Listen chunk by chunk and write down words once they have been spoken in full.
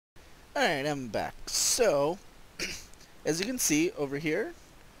Alright, I'm back. So, as you can see over here,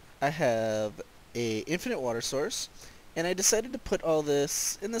 I have a infinite water source, and I decided to put all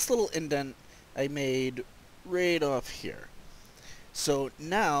this in this little indent I made right off here. So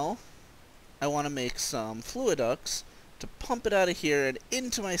now, I want to make some fluid ducts to pump it out of here and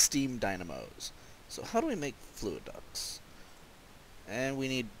into my steam dynamos. So how do we make fluid ducts? And we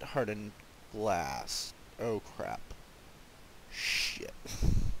need hardened glass. Oh crap. Shit.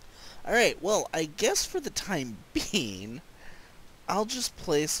 Alright, well, I guess for the time being, I'll just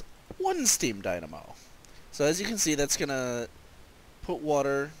place one steam dynamo. So as you can see, that's going to put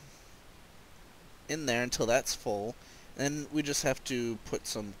water in there until that's full. Then we just have to put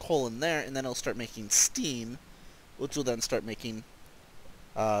some coal in there, and then it'll start making steam, which will then start making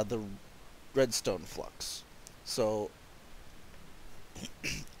the redstone flux. So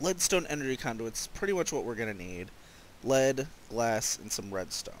leadstone energy conduits is pretty much what we're going to need. Lead, glass, and some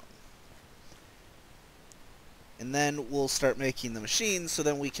redstone. And then we'll start making the machines so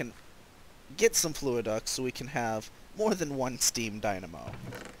then we can get some fluid ducts so we can have more than one steam dynamo.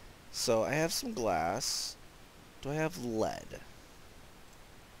 So I have some glass. Do I have lead?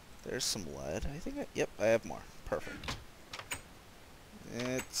 There's some lead. Yep, I have more. Perfect.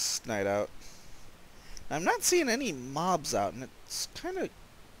 It's night out. I'm not seeing any mobs out, and it's kind of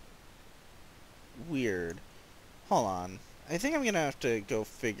weird. Hold on. I think I'm going to have to go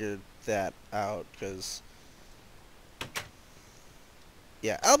figure that out, because...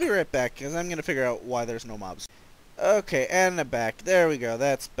 yeah, I'll be right back, because I'm going to figure out why there's no mobs. Okay, and I'm back. There we go.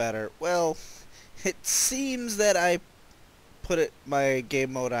 That's better. Well, it seems that I put my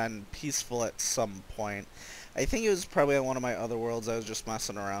game mode on peaceful at some point. I think it was probably on one of my other worlds I was just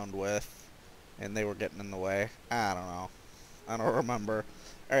messing around with, and they were getting in the way. I don't know. I don't remember.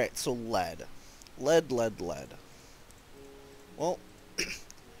 Alright, so lead. Lead. Well,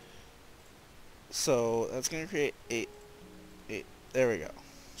 so that's going to create 8. There we go.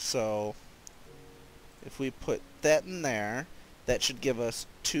 So, if we put that in there, that should give us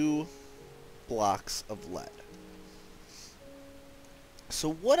 2 blocks of lead.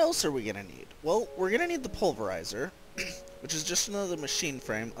 So what else are we going to need? Well, we're going to need the pulverizer, which is just another machine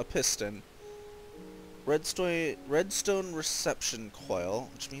frame, a piston, redstone reception coil,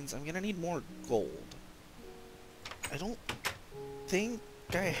 which means I'm going to need more gold. I don't think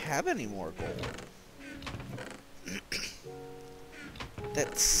I have any more gold.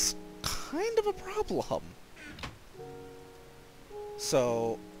 That's kind of a problem.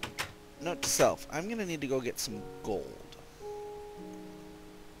 So, note to self, I'm going to need to go get some gold.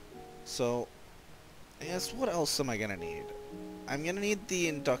 So, I guess what else am I going to need? I'm going to need the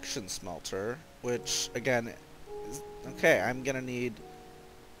induction smelter, which, again, is... okay, I'm going to need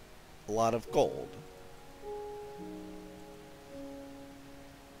a lot of gold.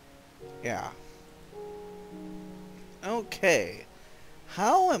 Yeah. Okay.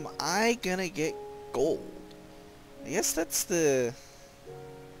 How am I going to get gold? I guess that's the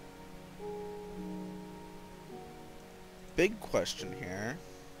big question here.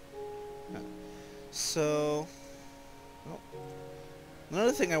 So, well,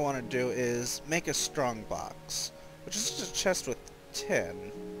 another thing I want to do is make a strong box, which is just a chest with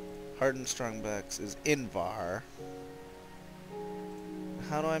tin. Hardened strong box is Invar.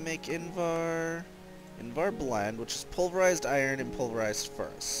 How do I make Invar? Invar blend, which is pulverized iron and pulverized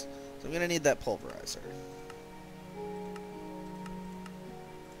ferrous. So I'm going to need that pulverizer.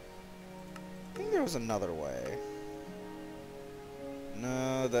 I think there was another way.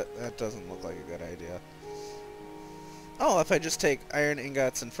 No, that doesn't look like a good idea. Oh, if I just take iron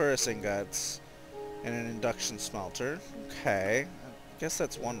ingots and ferrous ingots and an induction smelter. Okay, I guess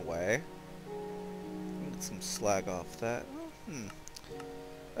that's one way. Get some slag off that.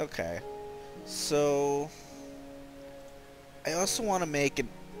 Okay, so I also want to make an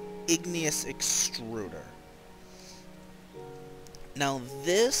igneous extruder. Now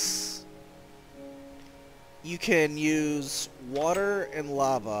this, you can use water and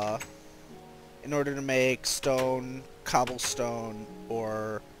lava in order to make stone, cobblestone,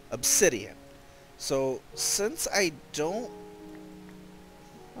 or obsidian. So, since I don't...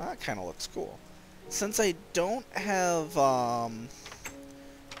 well, that kind of looks cool. Since I don't have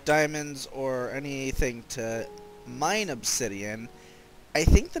diamonds or anything to mine obsidian, I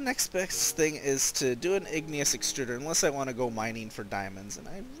think the next best thing is to do an igneous extruder, unless I want to go mining for diamonds, and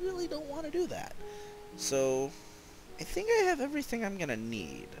I really don't want to do that. So, I think I have everything I'm going to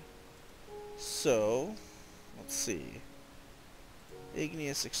need. So, let's see.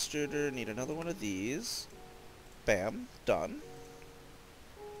 Igneous extruder, need another one of these. Bam, done.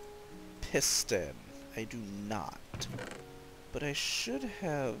 Piston, I do not. But I should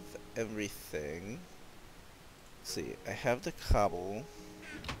have everything. Let's see, I have the cobble.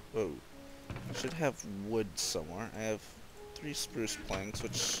 Whoa. I should have wood somewhere. I have 3 spruce planks,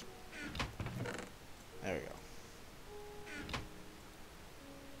 which... There we go.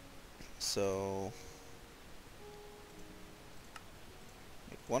 So...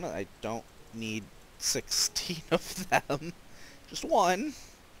 I don't need 16 of them. Just one.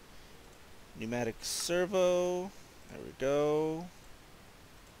 Pneumatic servo. There we go.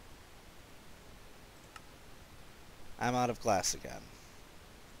 I'm out of glass again.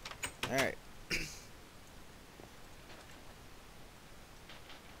 Alright.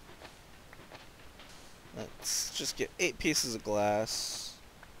 Let's just get 8 pieces of glass.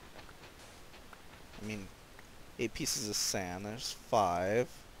 I mean, 8 pieces of sand. There's 5,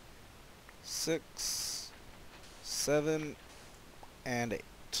 6, 7, and 8.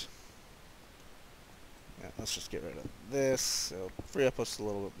 Yeah, let's just get rid of this. It'll free up us a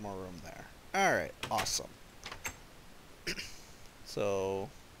little bit more room there. Alright, awesome. So,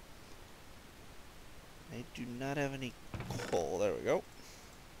 I do not have any coal. There we go.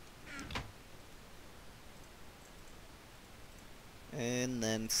 And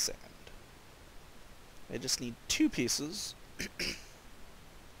then sand. I just need 2 pieces. But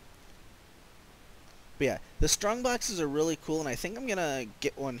yeah, the strong boxes are really cool, and I think I'm gonna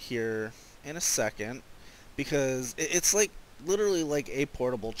get one here in a second, because it's like literally like a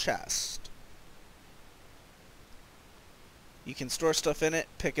portable chest. You can store stuff in it,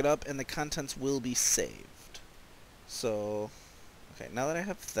 pick it up, and the contents will be saved. So, okay, now that I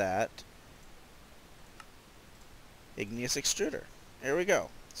have that, igneous extruder. There we go.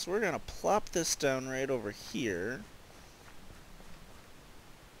 So we're gonna plop this down right over here.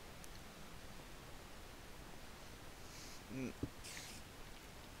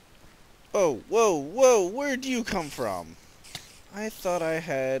 Oh, whoa, whoa, where'd you come from? I thought I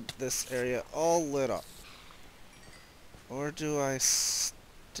had this area all lit up. Or do I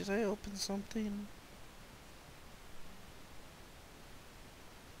did I open something?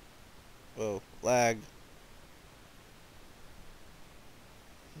 Whoa, lag.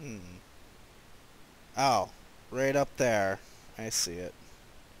 Oh, right up there. I see it.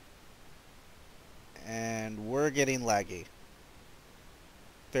 And we're getting laggy.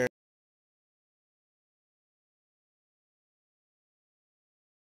 Very.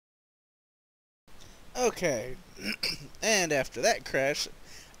 Okay. And after that crash,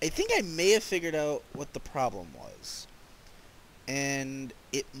 I think I may have figured out what the problem was. And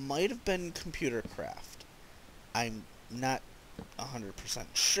it might have been computer craft. I'm not 100%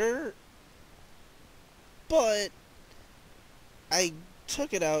 sure, but I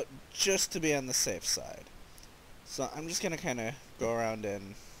took it out just to be on the safe side. So I'm just going to kind of go around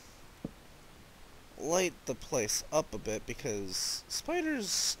and light the place up a bit, because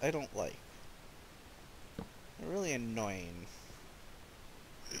spiders I don't like. They're really annoying.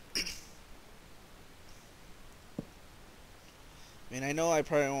 I mean, I know I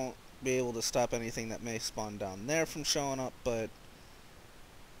probably won't be able to stop anything that may spawn down there from showing up, but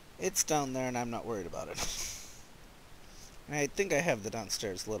it's down there and I'm not worried about it. And I think I have the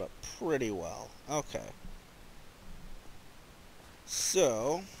downstairs lit up pretty well. Okay.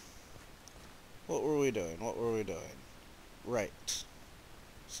 So, what were we doing? What were we doing? Right.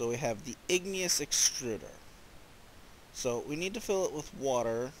 So we have the igneous extruder. So we need to fill it with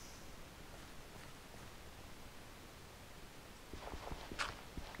water.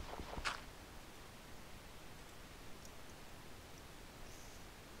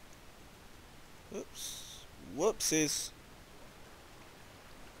 Oops. Whoopsies.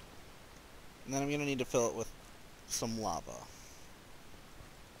 And then I'm going to need to fill it with some lava.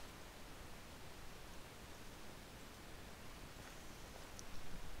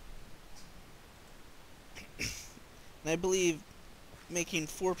 And I believe making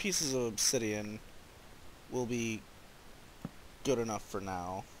 4 pieces of obsidian will be good enough for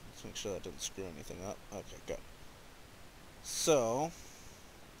now. Let's make sure that didn't screw anything up. Okay, good. So,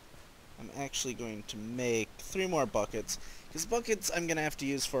 I'm actually going to make 3 more buckets, because buckets I'm going to have to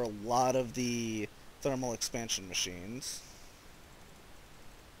use for a lot of the thermal expansion machines.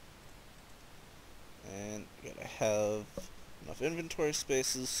 And I gotta have enough inventory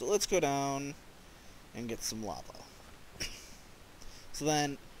spaces, so let's go down and get some lava. So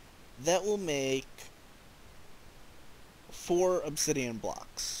then, that will make 4 obsidian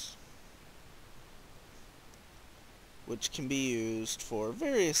blocks, which can be used for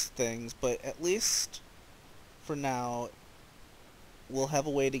various things, but at least for now we'll have a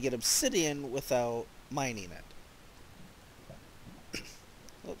way to get obsidian without mining it.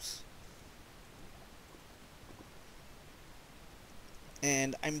 Oops.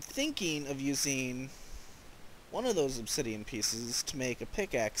 And I'm thinking of using one of those obsidian pieces to make a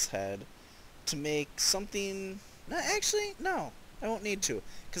pickaxe head, to make something... No, actually, no. I won't need to,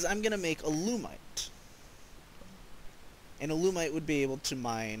 because I'm going to make a lumite. And a lumite would be able to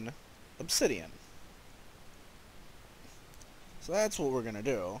mine obsidian. So that's what we're going to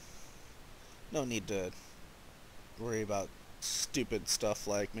do. No need to worry about stupid stuff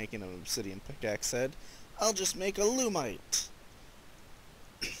like making an obsidian pickaxe head. I'll just make a lumite.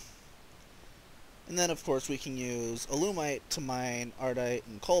 And then, of course, we can use a lumite to mine ardite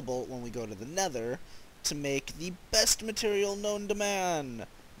and cobalt when we go to the nether to make the best material known to man,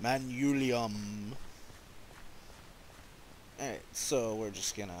 manulium. Alright, so we're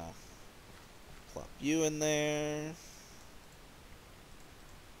just gonna plop you in there.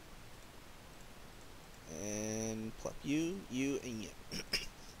 And plop you, and you.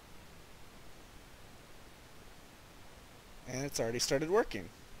 And it's already started working.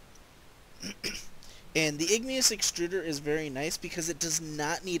 And the igneous extruder is very nice because it does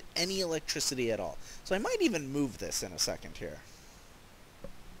not need any electricity at all. So I might even move this in a second here.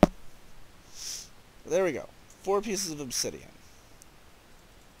 There we go. 4 pieces of obsidian.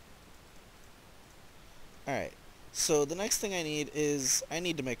 Alright, so the next thing I need is, I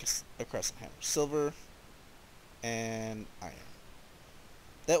need to make a crescent hammer. Silver and iron.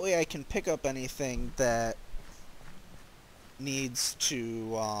 That way I can pick up anything that needs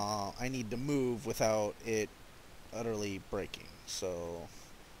to, I need to move without it utterly breaking. So,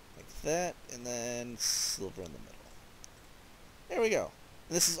 like that, and then silver in the middle. There we go.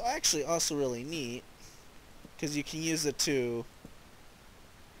 And this is actually also really neat, because you can use it to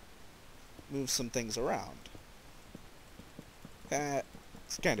move some things around.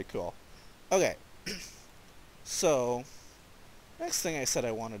 It's kind of cool. Okay. So, next thing I said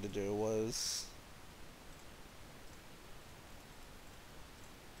I wanted to do was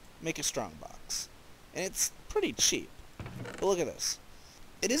make a strongbox. And it's pretty cheap. But look at this.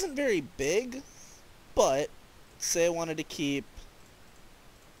 It isn't very big, but say I wanted to keep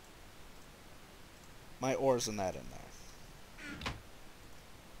my ores and that in there.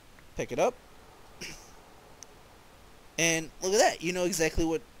 Pick it up. And look at that. You know exactly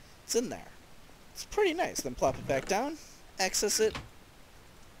what's in there. It's pretty nice. Then plop it back down, access it,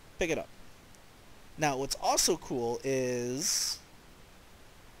 pick it up. Now, what's also cool is...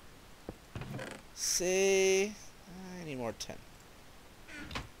 say... I need more tin.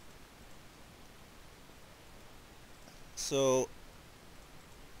 So...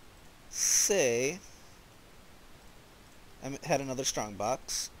 say... I had another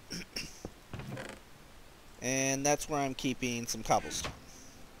strongbox. And that's where I'm keeping some cobblestone.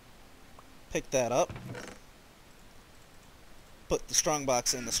 Pick that up. Put the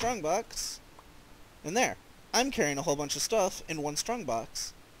strongbox in the strongbox. And there. I'm carrying a whole bunch of stuff in one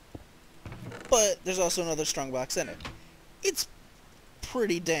strongbox. But there's also another strongbox in it. It's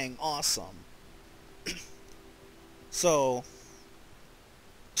pretty dang awesome. So,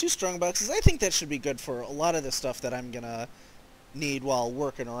 2 strongboxes. I think that should be good for a lot of the stuff that I'm gonna need while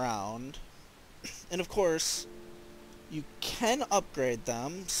working around. And of course, you can upgrade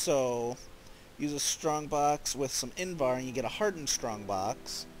them, so use a strongbox with some Invar and you get a hardened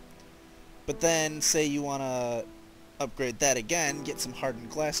strongbox. But then, say you want to upgrade that again, get some hardened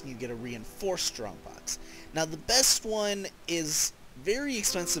glass, and you get a reinforced strongbox. Now, the best one is very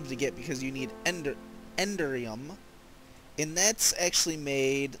expensive to get because you need Enderium, and that's actually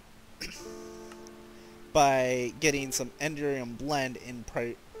made by getting some Enderium blend in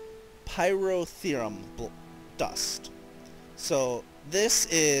Pyrotherium dust. So this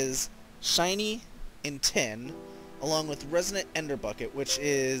is shiny in tin, along with resonant ender bucket, which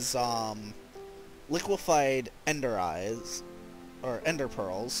is liquefied ender eyes, or ender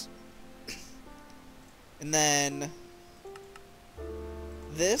pearls. And then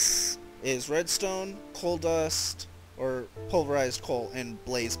this is redstone, coal dust, or pulverized coal, and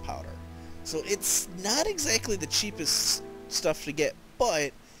blaze powder. So it's not exactly the cheapest stuff to get,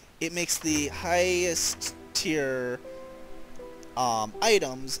 but it makes the highest tier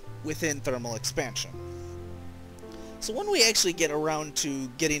items within thermal expansion. So when we actually get around to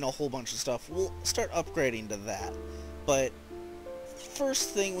getting a whole bunch of stuff, we'll start upgrading to that. But first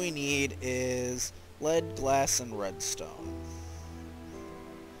thing we need is lead, glass, and redstone.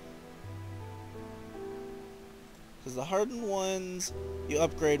 Because the hardened ones you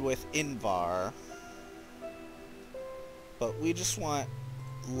upgrade with Invar, but we just want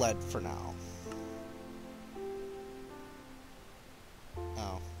lead for now.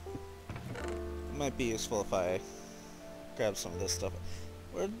 Oh. It might be useful if I grab some of this stuff.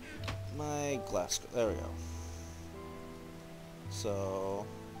 Where'd my glass go? There we go. So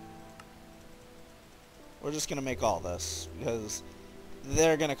we're just gonna make all this because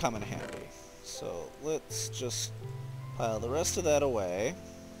they're gonna come in handy. So let's just pile the rest of that away.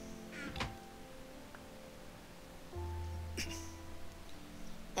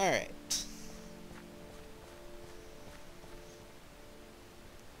 Alright.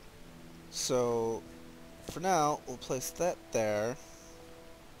 So for now, we'll place that there.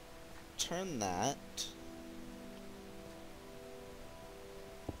 Turn that.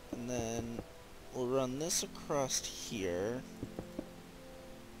 And then we'll run this across here.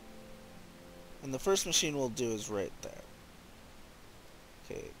 And the first machine we'll do is right there.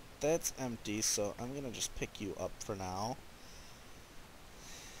 Okay, that's empty, so I'm gonna just pick you up for now.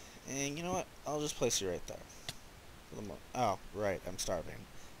 And you know what? I'll just place you right there. Oh, right, I'm starving.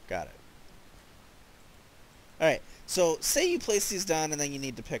 Got it. Alright, so say you place these down and then you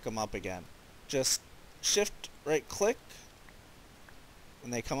need to pick them up again. Just shift right click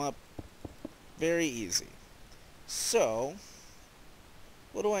and they come up. Very easy. So,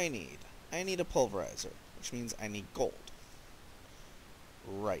 what do I need? I need a pulverizer, which means I need gold.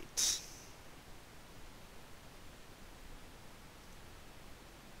 Right.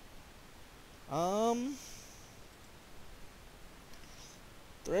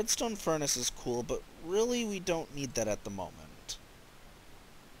 The redstone furnace is cool, but really we don't need that at the moment.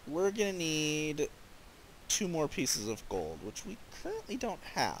 We're gonna need 2 more pieces of gold, which we currently don't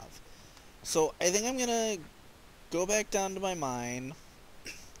have. So I think I'm gonna go back down to my mine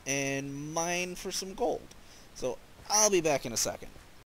and mine for some gold. So I'll be back in a second.